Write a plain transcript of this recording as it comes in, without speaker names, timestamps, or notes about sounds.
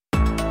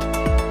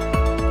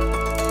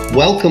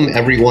Welcome,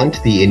 everyone,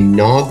 to the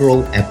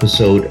inaugural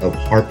episode of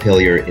Heart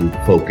Failure in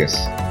Focus.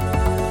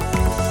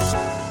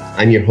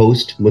 I'm your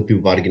host,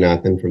 Muthu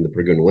Vadaganathan from the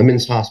Brigham and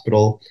Women's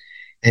Hospital,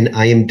 and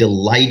I am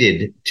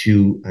delighted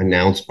to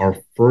announce our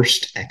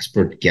first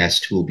expert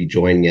guest who will be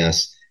joining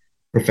us,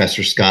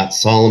 Professor Scott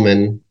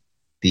Solomon,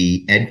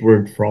 the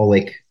Edward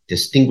Froelich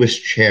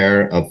Distinguished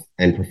Chair of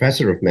and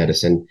Professor of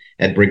Medicine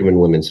at Brigham and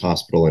Women's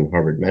Hospital and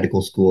Harvard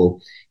Medical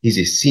School. He's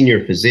a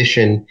senior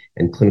physician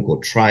and clinical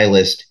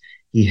trialist.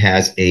 He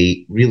has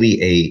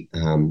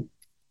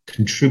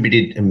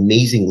contributed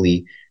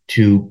amazingly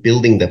to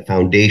building the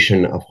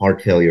foundation of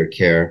heart failure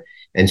care.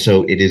 And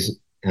so it is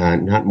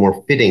not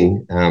more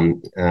fitting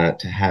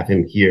to have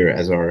him here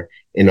as our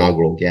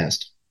inaugural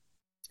guest.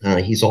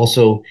 He's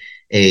also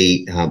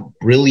a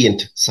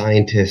brilliant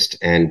scientist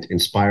and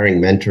inspiring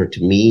mentor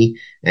to me,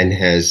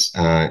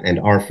 and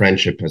our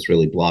friendship has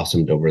really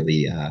blossomed over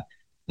the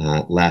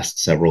last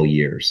several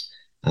years.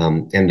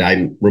 And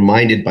I'm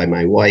reminded by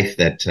my wife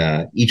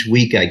that each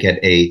week I get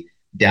a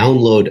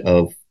download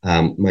of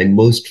my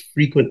most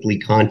frequently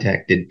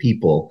contacted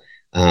people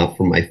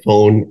from my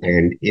phone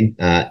and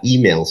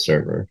email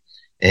server.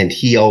 And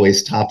he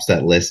always tops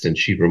that list, and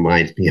she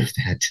reminds me of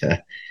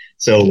that.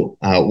 So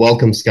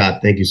welcome,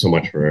 Scott. Thank you so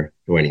much for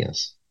joining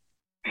us.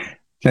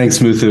 Thanks,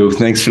 Muthu.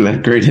 Thanks for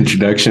that great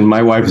introduction.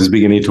 My wife is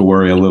beginning to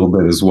worry a little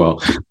bit as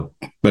well.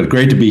 But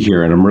great to be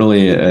here, and I'm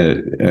really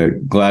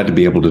glad to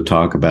be able to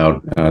talk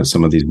about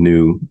some of these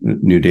new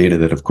data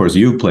that, of course,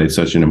 you played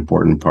such an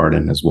important part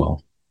in as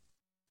well.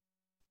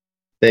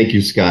 Thank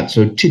you, Scott.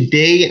 So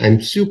today, I'm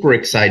super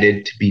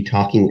excited to be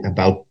talking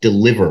about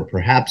DELIVER,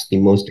 perhaps the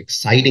most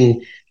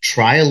exciting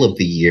trial of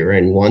the year,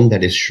 and one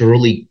that is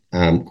surely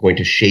going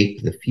to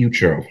shape the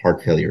future of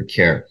heart failure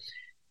care.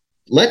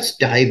 Let's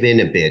dive in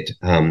a bit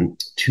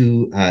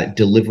to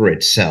DELIVER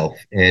itself.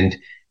 And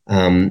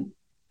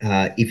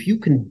if you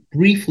can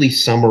briefly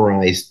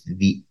summarize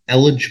the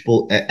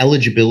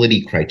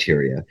eligibility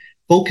criteria,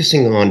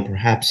 focusing on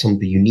perhaps some of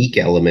the unique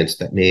elements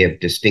that may have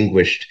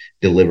distinguished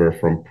DELIVER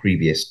from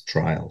previous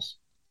trials.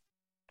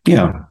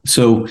 Yeah.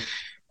 So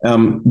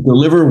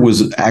DELIVER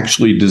was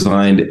actually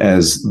designed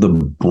as the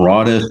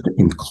broadest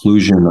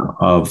inclusion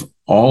of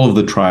all of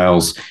the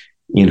trials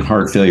in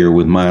heart failure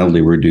with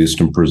mildly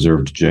reduced and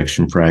preserved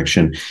ejection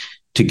fraction.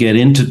 To get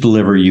into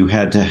DELIVER, you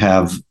had to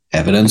have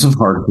evidence of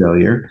heart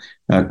failure,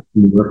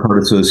 New York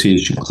Heart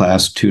Association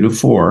class 2 to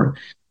 4.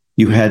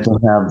 You had to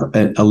have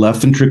a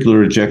left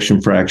ventricular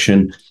ejection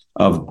fraction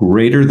of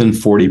greater than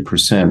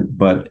 40%.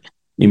 But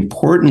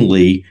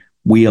importantly,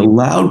 we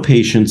allowed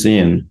patients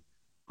in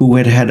who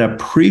had had a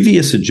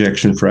previous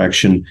ejection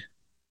fraction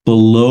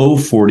below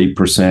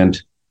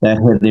 40%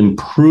 that had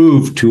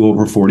improved to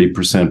over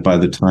 40% by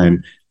the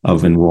time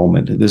of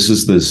enrollment. This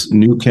is this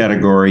new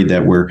category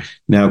that we're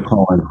now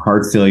calling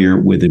heart failure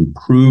with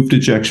improved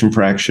ejection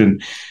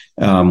fraction.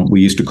 We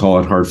used to call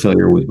it heart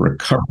failure with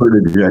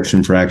recovered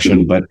ejection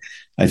fraction, but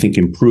I think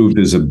improved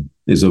is a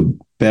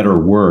better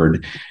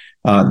word.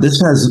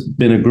 This has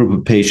been a group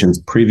of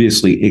patients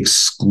previously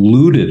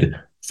excluded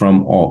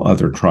from all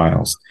other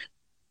trials.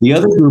 The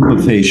other group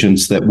of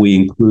patients that we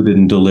included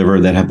in DELIVER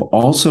that have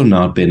also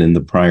not been in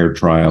the prior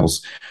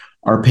trials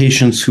are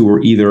patients who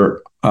were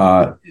either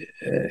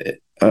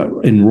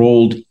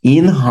enrolled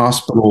in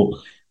hospital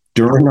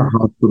during a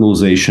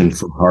hospitalization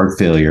for heart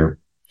failure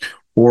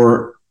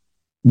or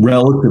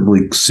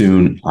relatively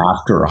soon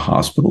after a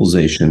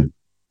hospitalization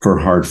for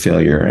heart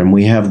failure. And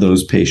we have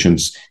those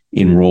patients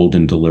enrolled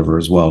in DELIVER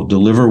as well.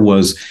 DELIVER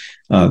was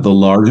the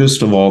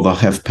largest of all the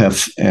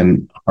HFpEF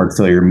and heart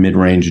failure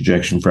mid-range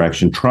ejection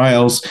fraction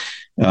trials.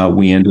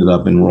 We ended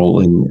up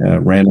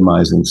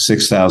randomizing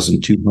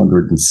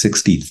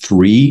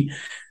 6,263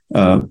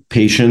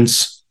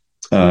 patients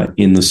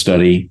in the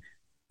study.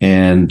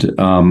 And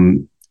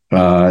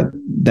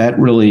that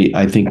really,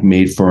 I think,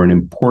 made for an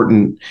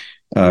important,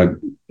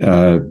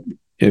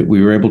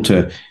 we were able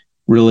to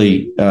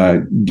really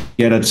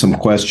get at some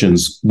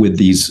questions with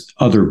these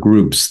other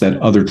groups that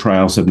other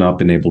trials have not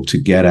been able to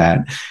get at.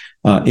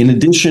 In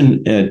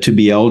addition, to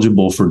be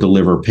eligible for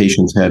DELIVER,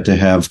 patients had to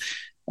have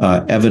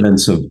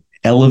evidence of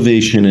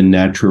elevation in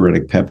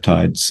natriuretic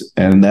peptides,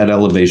 and that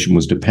elevation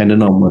was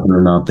dependent on whether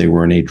or not they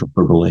were in atrial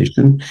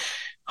fibrillation,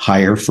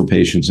 higher for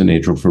patients in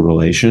atrial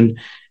fibrillation,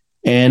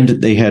 and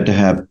they had to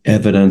have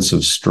evidence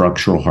of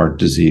structural heart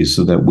disease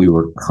so that we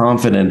were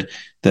confident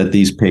that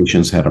these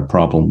patients had a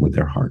problem with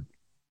their heart.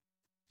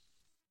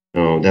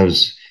 Oh,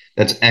 that's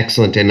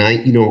excellent, and I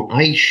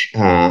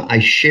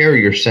share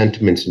your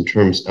sentiments in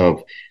terms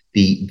of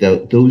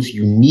those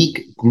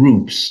unique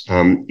groups.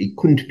 It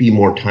couldn't be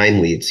more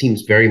timely. It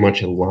seems very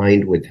much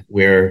aligned with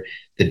where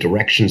the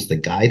directions the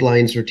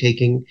guidelines are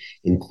taking,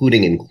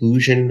 including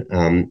inclusion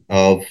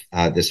of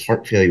this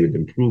heart failure with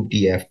improved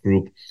EF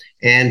group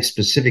and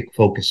specific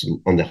focus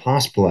on the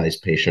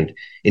hospitalized patient,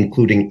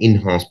 including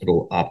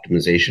in-hospital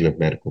optimization of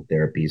medical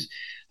therapies.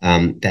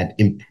 That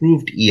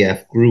improved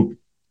EF group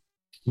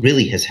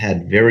really has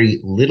had very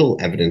little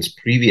evidence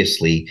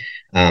previously,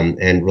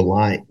 and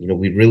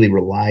we really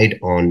relied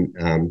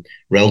on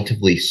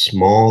relatively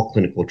small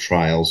clinical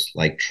trials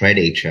like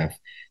TREAD-HF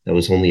that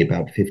was only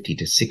about 50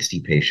 to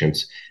 60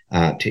 patients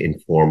to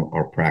inform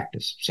our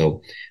practice.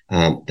 So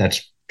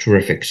that's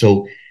terrific.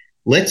 So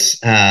let's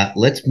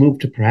move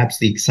to perhaps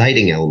the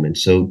exciting element.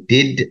 So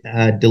did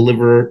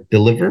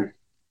deliver?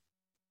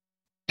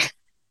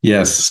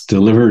 Yes,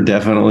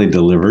 definitely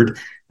delivered.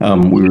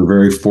 We were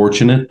very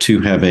fortunate to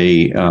have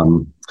a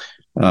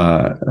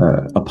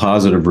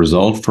positive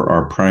result for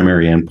our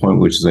primary endpoint,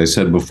 which, as I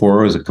said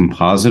before, was a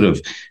composite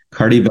of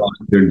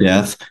cardiovascular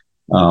death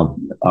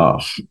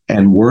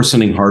and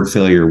worsening heart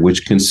failure,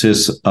 which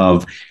consists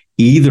of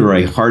either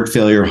a heart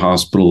failure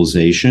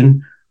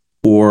hospitalization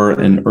or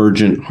an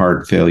urgent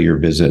heart failure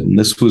visit. And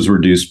this was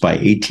reduced by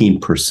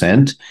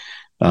 18%,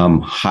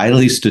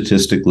 highly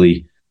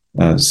statistically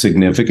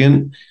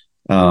significant.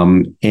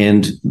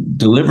 And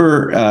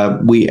deliver,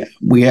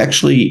 we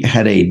actually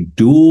had a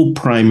dual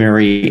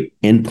primary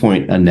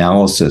endpoint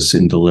analysis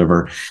in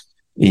deliver,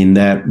 in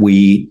that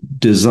we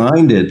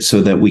designed it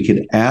so that we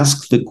could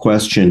ask the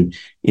question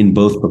in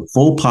both the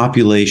full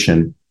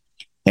population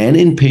and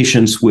in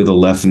patients with a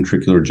left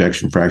ventricular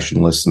ejection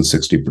fraction less than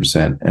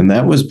 60%. And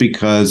that was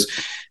because,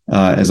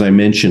 as I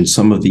mentioned,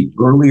 some of the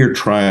earlier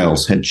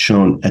trials had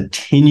shown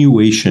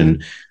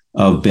attenuation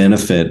of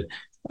benefit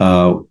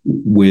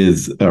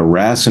with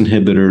RAS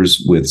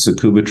inhibitors, with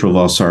sacubitril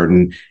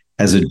valsartan,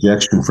 as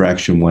ejection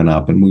fraction went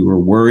up. And we were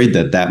worried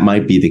that that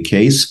might be the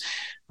case.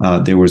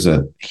 There was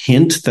a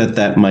hint that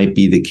that might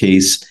be the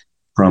case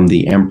from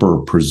the Emperor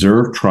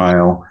Preserve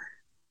trial.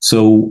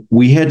 So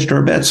we hedged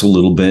our bets a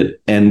little bit,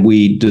 and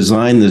we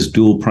designed this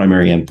dual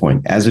primary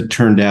endpoint. As it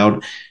turned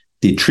out,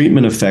 the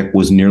treatment effect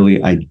was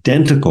nearly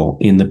identical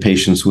in the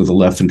patients with a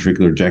left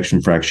ventricular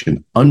ejection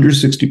fraction under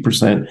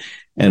 60%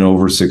 and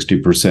over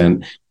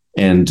 60%.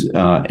 And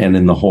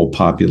in the whole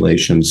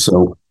population.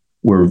 So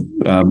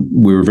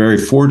we were very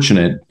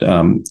fortunate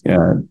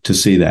to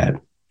see that.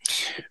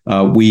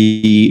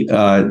 We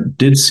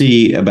did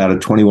see about a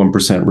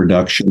 21%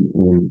 reduction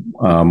in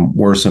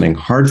worsening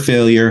heart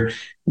failure.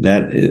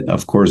 That,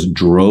 of course,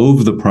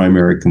 drove the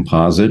primary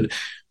composite.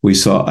 We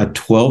saw a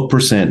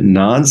 12%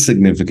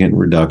 non-significant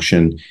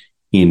reduction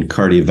in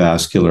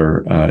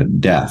cardiovascular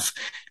death.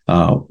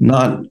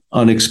 Not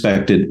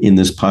unexpected in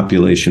this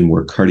population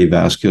where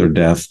cardiovascular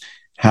death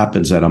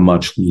happens at a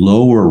much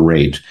lower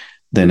rate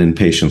than in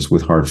patients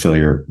with heart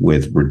failure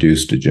with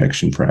reduced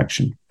ejection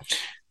fraction.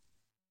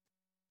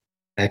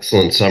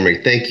 Excellent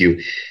summary. Thank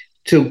you.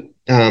 So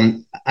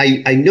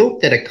I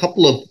note that a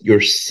couple of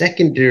your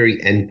secondary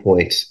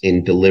endpoints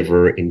in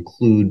deliver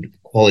include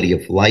quality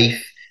of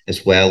life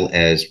as well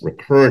as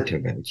recurrent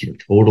events or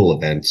total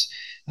events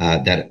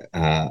that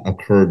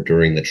occurred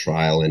during the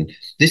trial. And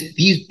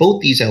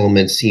both these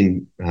elements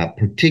seem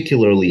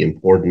particularly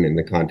important in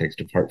the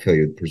context of heart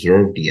failure with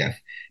preserved EF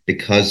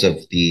because of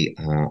the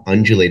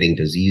undulating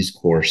disease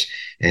course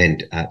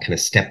and kind of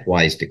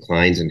stepwise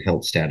declines in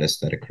health status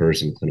that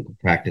occurs in clinical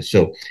practice.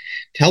 So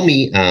tell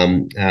me,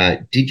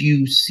 did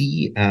you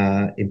see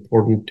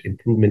important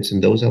improvements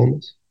in those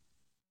elements?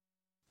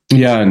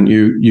 Yeah, and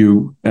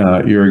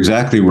you're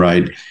exactly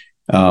right.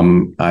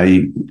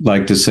 I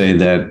like to say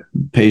that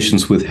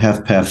patients with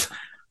HFpEF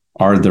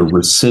are the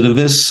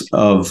recidivists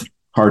of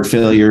heart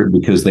failure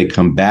because they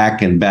come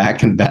back and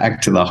back and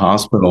back to the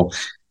hospital.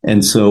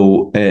 And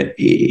so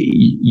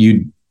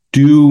you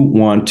do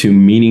want to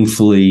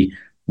meaningfully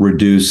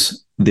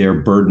reduce their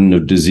burden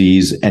of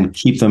disease and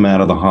keep them out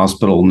of the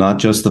hospital, not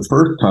just the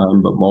first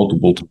time, but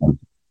multiple times.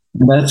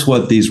 And that's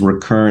what these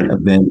recurrent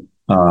event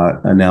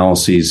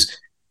analyses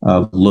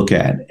look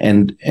at.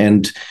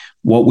 And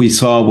what we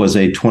saw was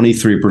a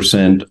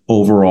 23%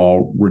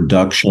 overall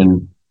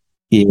reduction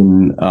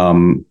in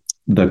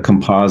the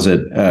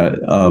composite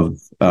of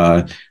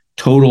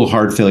total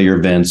heart failure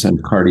events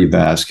and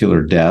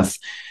cardiovascular death.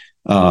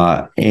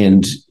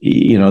 And,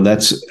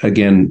 that's,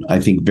 again, I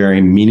think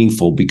very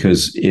meaningful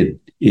because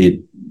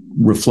it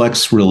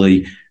reflects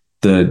really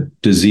the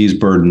disease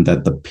burden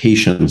that the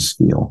patients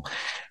feel.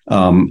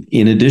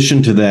 In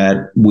addition to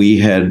that, we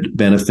had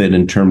benefit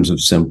in terms of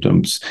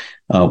symptoms.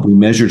 We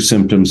measured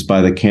symptoms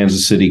by the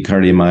Kansas City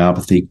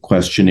Cardiomyopathy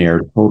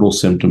Questionnaire total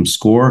symptom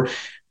score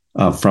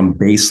from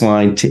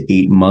baseline to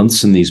 8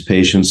 months in these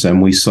patients,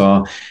 and we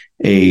saw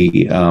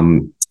a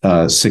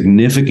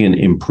significant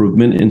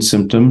improvement in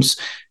symptoms.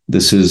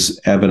 This is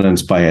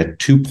evidenced by a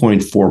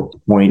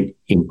 2.4-point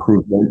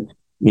improvement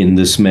in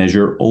this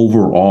measure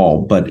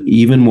overall. But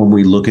even when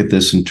we look at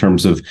this in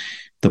terms of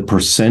the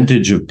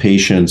percentage of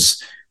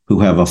patients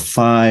who have a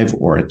 5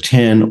 or a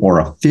 10 or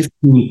a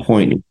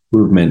 15-point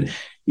improvement,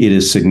 it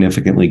is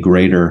significantly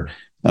greater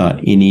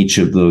in each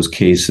of those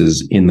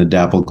cases in the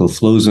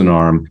dapagliflozin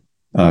arm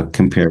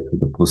compared to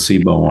the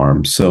placebo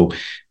arm. So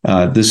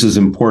this is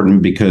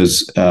important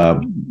because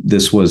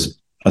this was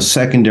a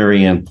secondary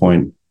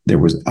endpoint. There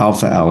was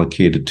alpha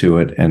allocated to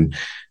it. And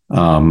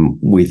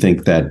we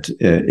think that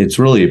it's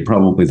really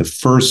probably the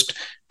first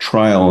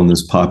trial in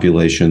this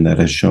population that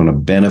has shown a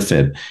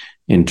benefit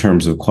in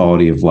terms of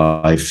quality of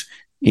life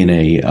in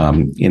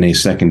a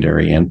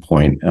secondary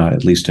endpoint,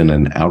 at least in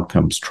an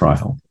outcomes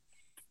trial.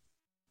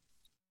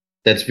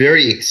 That's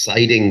very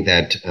exciting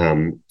that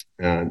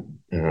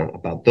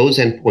about those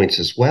endpoints,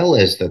 as well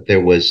as that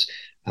there was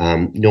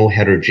no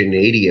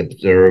heterogeneity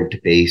observed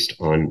based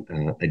on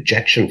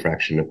ejection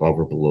fraction above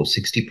or below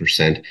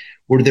 60%.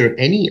 Were there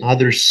any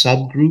other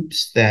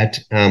subgroups that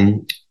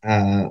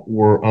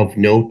were of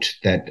note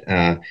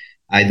that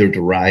either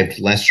derived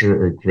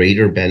lesser or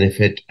greater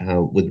benefit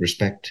with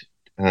respect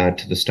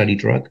to the study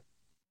drug?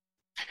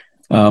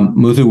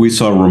 Muthu, we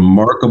saw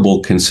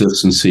remarkable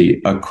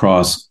consistency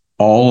across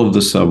all of the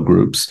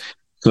subgroups.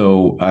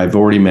 So I've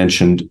already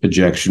mentioned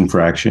ejection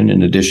fraction.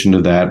 In addition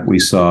to that, we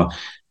saw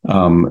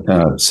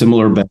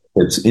similar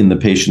benefits in the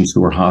patients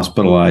who were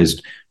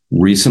hospitalized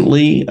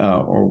recently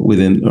were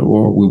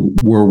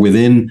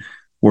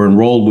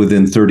enrolled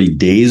within 30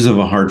 days of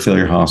a heart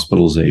failure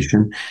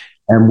hospitalization.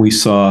 And we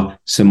saw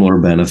similar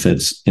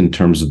benefits in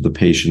terms of the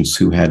patients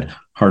who had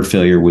heart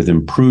failure with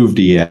improved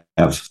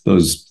EF,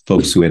 those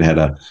folks who had had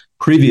a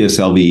previous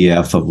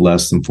LVEF of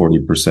less than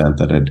 40%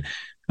 that had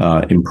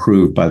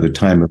improved by the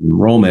time of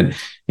enrollment.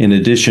 In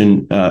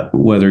addition,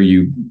 whether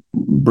you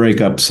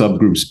break up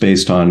subgroups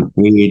based on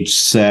age,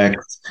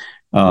 sex,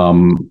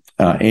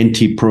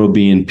 NT-proBNP,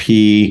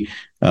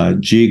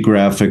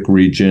 geographic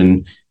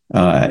region,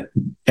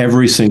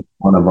 every single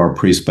one of our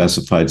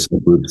pre-specified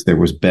subgroups, there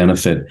was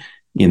benefit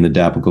in the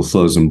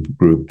dapagliflozin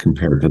group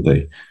compared to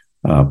the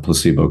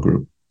placebo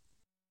group.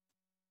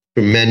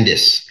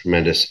 Tremendous.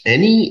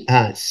 Any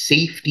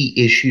safety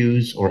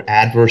issues or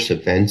adverse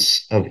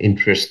events of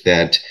interest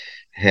that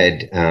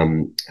had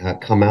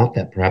come out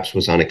that perhaps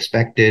was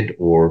unexpected,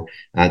 or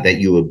that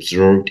you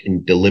observed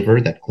in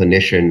DELIVER that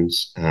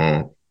clinicians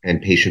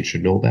and patients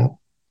should know about?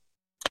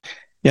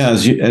 Yeah,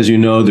 as you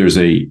know, there's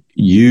a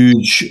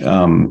huge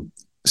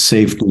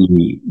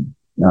safety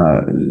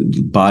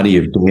body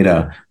of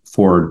data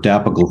for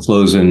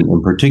dapagliflozin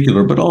in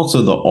particular, but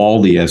also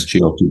all the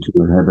SGLT2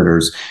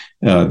 inhibitors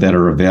that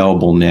are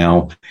available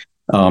now.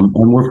 And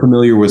we're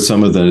familiar with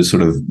some of the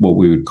sort of what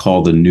we would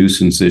call the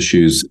nuisance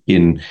issues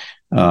with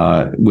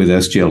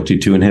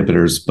SGLT2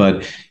 inhibitors.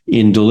 But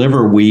in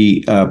DELIVER,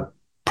 we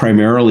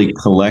primarily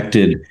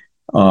collected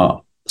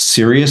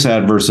serious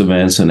adverse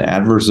events and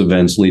adverse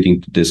events leading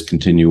to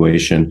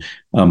discontinuation,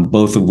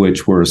 both of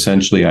which were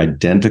essentially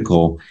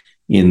identical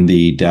in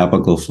the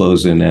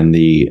dapagliflozin and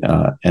the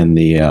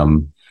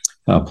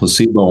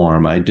placebo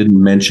arm. I didn't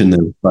mention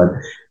this, but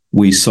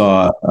we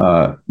saw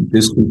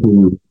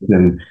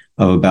discontinuation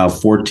of about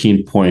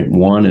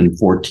 14.1 and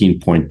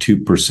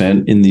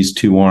 14.2% in these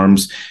two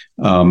arms,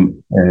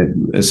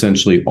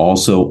 essentially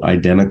also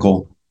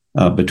identical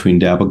between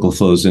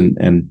dapagliflozin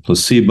and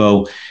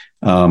placebo.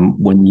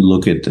 When you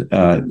look at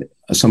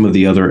some of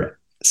the other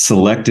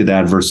selected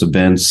adverse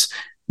events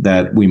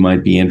that we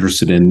might be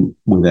interested in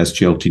with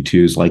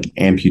SGLT2s, like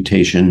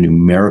amputation,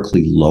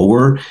 numerically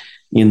lower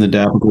in the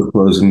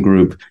dapagliflozin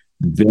group,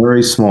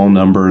 very small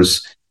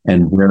numbers,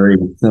 and very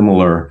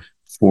similar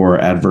for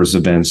adverse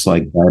events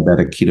like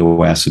diabetic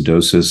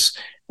ketoacidosis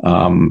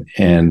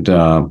and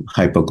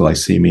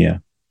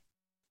hypoglycemia.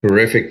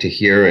 Terrific to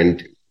hear,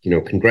 and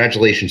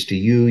congratulations to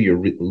you, your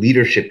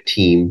leadership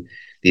team,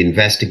 the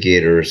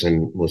investigators,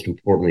 and most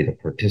importantly, the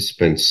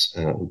participants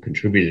who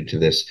contributed to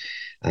this.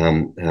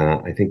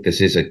 I think this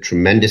is a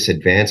tremendous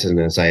advance, and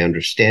as I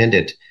understand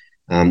it,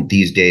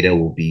 these data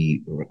will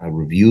be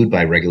reviewed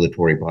by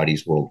regulatory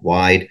bodies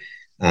worldwide,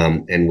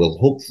 and will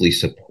hopefully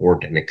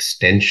support an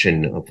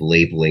extension of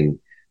labeling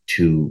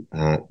to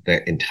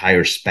the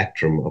entire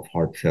spectrum of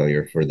heart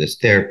failure for this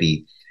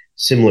therapy,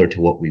 similar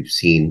to what we've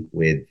seen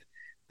with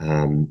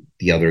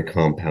the other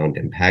compound,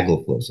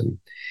 empagliflozin.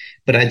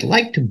 But I'd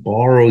like to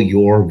borrow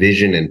your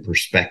vision and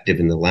perspective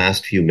in the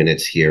last few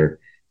minutes here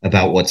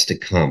about what's to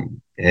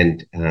come.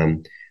 And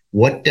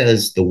what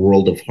does the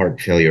world of heart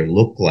failure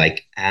look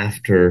like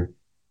after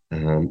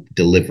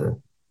DELIVER?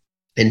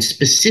 And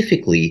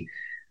specifically,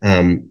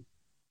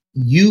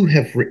 you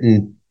have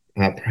written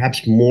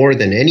perhaps more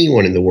than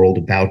anyone in the world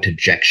about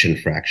ejection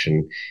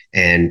fraction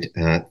and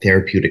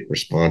therapeutic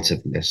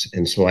responsiveness.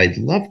 And so I'd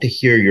love to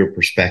hear your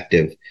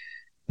perspective.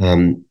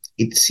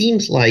 It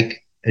seems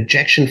like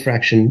ejection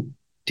fraction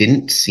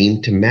didn't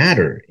seem to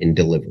matter in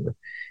DELIVER.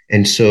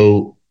 And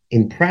so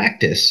in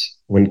practice,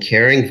 when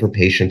caring for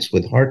patients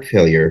with heart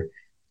failure,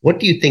 what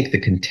do you think the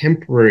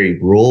contemporary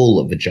role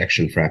of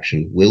ejection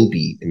fraction will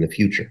be in the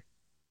future?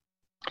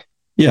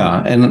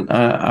 Yeah, and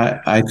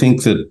I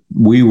think that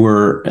we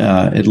were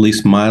at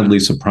least mildly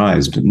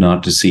surprised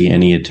not to see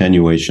any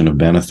attenuation of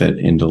benefit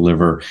in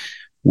DELIVER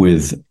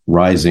with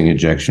rising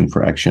ejection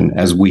fraction,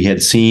 as we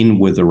had seen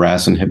with the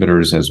RAS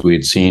inhibitors, as we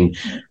had seen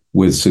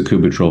with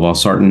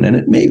sacubitril/valsartan. And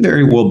it may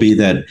very well be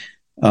that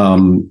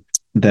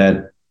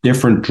that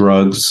different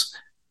drugs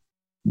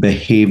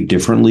behave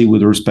differently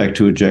with respect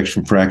to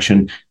ejection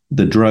fraction.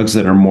 The drugs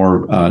that are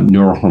more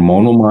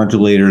neurohormonal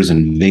modulators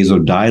and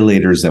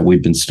vasodilators that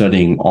we've been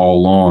studying all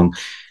along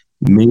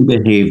may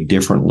behave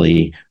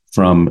differently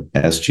from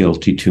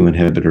SGLT2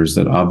 inhibitors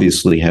that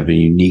obviously have a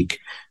unique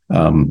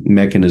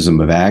mechanism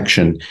of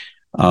action.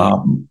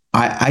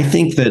 I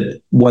think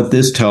that what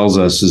this tells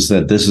us is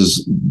that this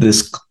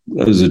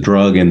is a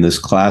drug, and this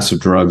class of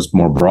drugs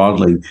more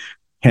broadly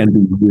can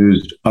be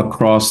used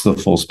across the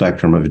full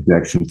spectrum of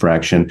ejection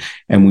fraction,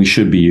 and we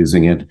should be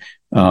using it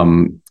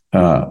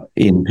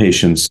in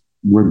patients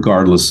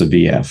regardless of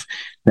EF.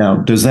 Now,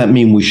 does that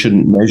mean we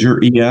shouldn't measure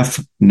EF?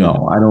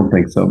 No, I don't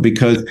think so,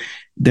 because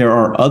there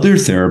are other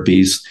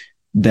therapies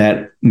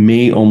that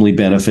may only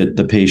benefit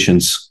the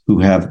patients who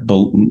have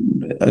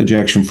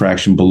ejection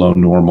fraction below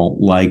normal,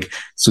 like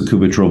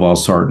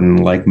sacubitril/valsartan,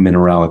 like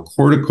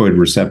mineralocorticoid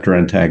receptor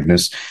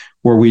antagonists,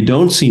 where we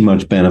don't see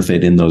much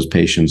benefit in those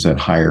patients at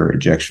higher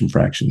ejection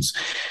fractions.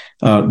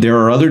 There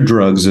are other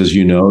drugs, as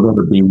you know, that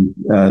are being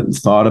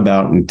thought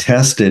about and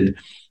tested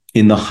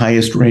in the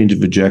highest range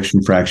of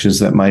ejection fractions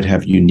that might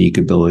have unique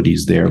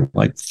abilities there,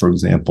 like, for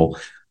example,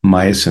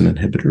 myosin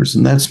inhibitors.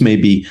 And that's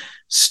maybe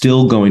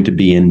still going to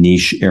be a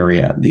niche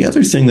area. The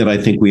other thing that I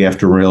think we have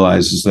to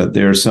realize is that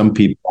there are some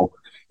people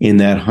in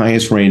that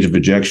highest range of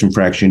ejection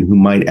fraction who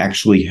might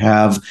actually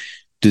have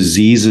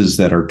diseases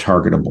that are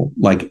targetable,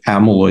 like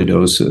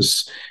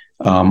amyloidosis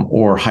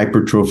or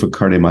hypertrophic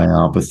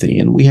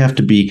cardiomyopathy. And we have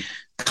to be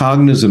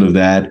cognizant of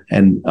that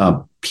and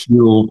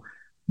peel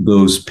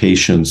those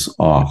patients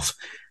off.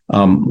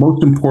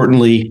 Most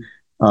importantly,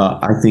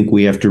 I think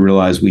we have to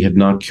realize we have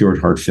not cured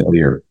heart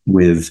failure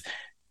with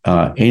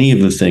any of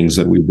the things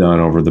that we've done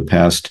over the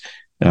past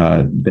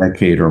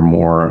decade or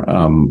more.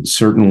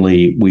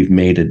 Certainly, we've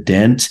made a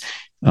dent.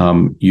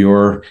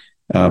 Your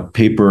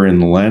paper in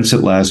The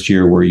Lancet last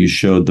year, where you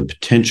showed the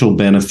potential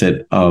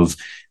benefit of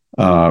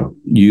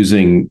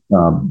using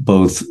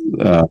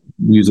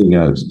using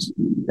a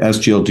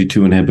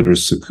SGLT2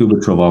 inhibitors,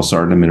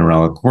 sacubitril/valsartan, and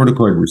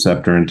mineralocorticoid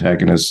receptor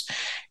antagonists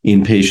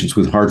in patients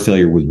with heart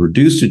failure with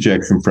reduced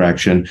ejection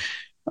fraction,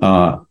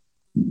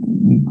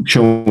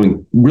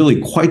 showing really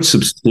quite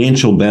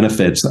substantial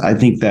benefits. I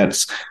think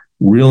that's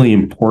really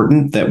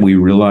important, that we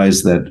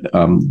realize that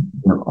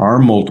there are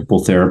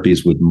multiple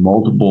therapies with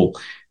multiple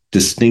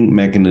distinct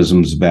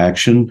mechanisms of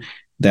action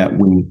that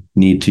we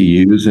need to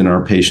use in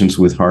our patients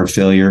with heart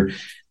failure.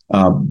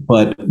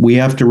 But we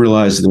have to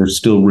realize there's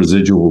still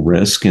residual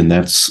risk, and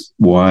that's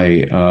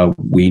why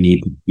we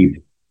need to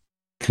keep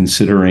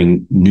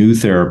considering new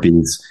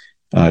therapies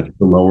to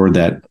lower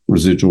that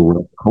residual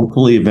risk,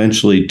 hopefully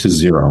eventually to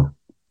zero.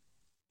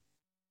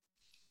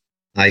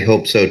 I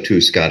hope so too,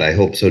 Scott. I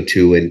hope so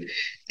too. And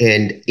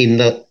in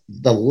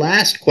the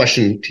last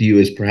question to you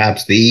is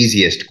perhaps the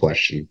easiest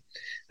question,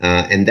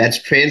 and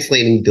that's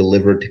translating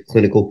deliver to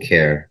clinical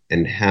care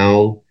and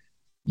how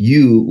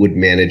you would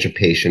manage a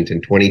patient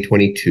in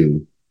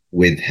 2022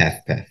 with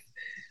HFpEF.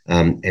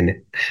 And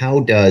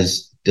how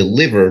does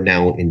deliver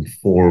now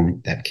inform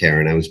that care?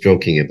 And I was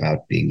joking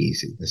about being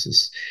easy. This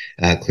is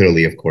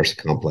clearly, of course, a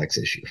complex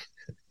issue.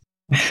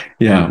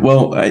 Yeah,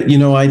 well,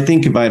 I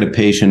think if I had a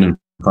patient in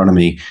front of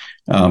me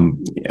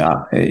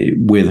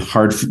with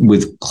heart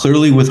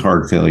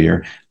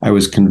failure, I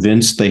was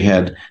convinced they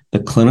had the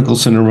clinical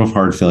syndrome of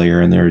heart failure,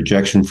 and their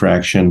ejection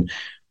fraction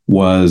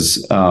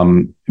was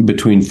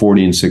between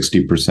 40 and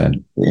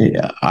 60%.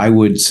 I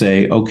would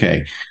say,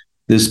 okay,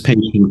 this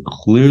patient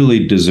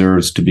clearly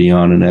deserves to be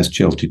on an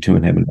SGLT2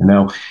 inhibitor.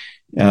 Now,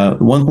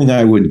 one thing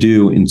I would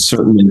do in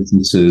certain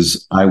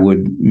instances, I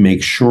would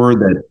make sure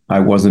that I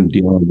wasn't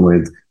dealing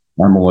with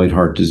amyloid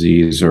heart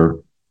disease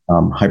or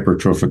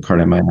hypertrophic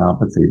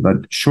cardiomyopathy.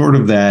 But short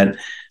of that,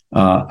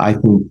 I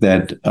think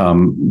that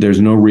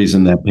there's no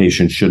reason that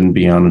patient shouldn't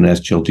be on an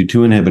SGLT2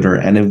 inhibitor.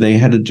 And if they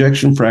had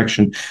ejection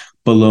fraction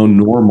below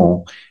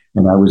normal,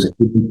 and I was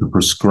able to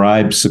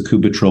prescribe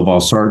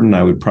sacubitril/valsartan,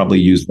 I would probably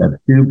use that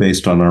too,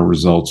 based on our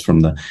results from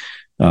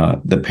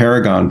the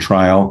Paragon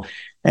trial.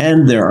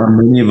 And there are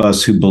many of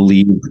us who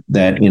believe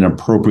that in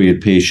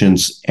appropriate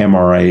patients,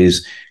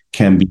 MRAs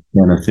can be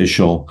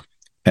beneficial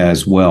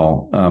as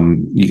well.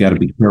 You got to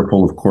be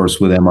careful, of course,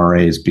 with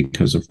MRAs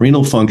because of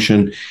renal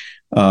function.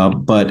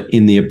 But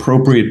in the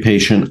appropriate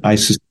patient, I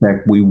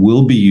suspect we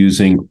will be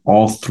using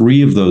all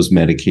three of those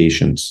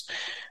medications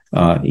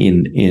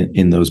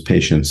in those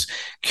patients.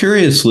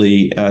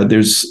 Curiously,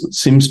 there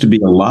seems to be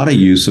a lot of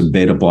use of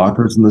beta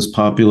blockers in this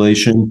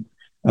population.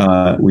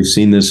 We've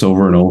seen this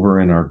over and over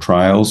in our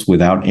trials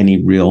without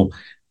any real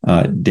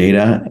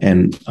data.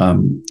 And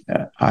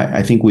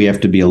I think we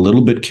have to be a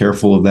little bit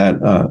careful of that,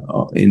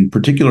 in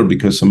particular,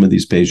 because some of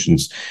these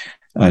patients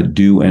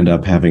do end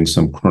up having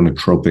some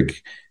chronotropic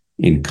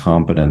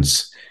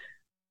incompetence.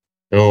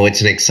 Oh,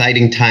 it's an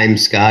exciting time,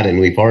 Scott,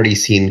 and we've already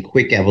seen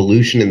quick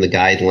evolution in the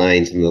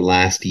guidelines in the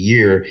last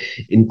year,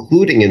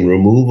 including in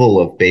removal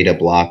of beta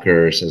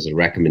blockers as a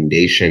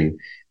recommendation,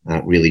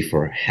 really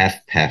for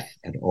HFpEF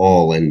at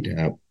all, and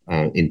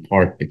in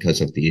part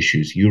because of the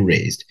issues you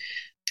raised.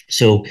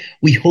 So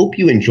we hope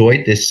you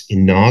enjoyed this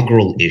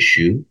inaugural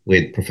issue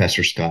with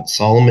Professor Scott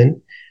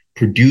Solomon,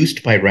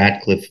 produced by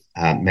Radcliffe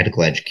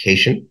Medical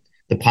Education.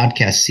 The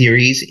podcast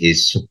series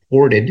is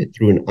supported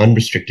through an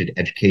unrestricted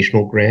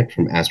educational grant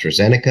from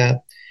AstraZeneca.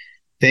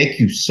 Thank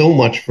you so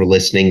much for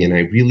listening, and I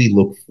really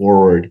look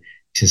forward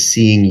to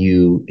seeing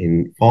you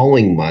in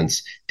following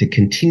months to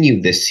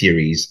continue this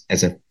series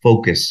as a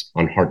focus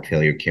on heart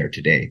failure care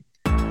today.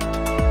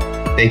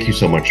 Thank you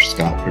so much,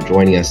 Scott, for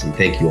joining us, and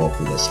thank you all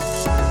for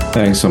listening.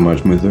 Thanks so much,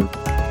 Muthu.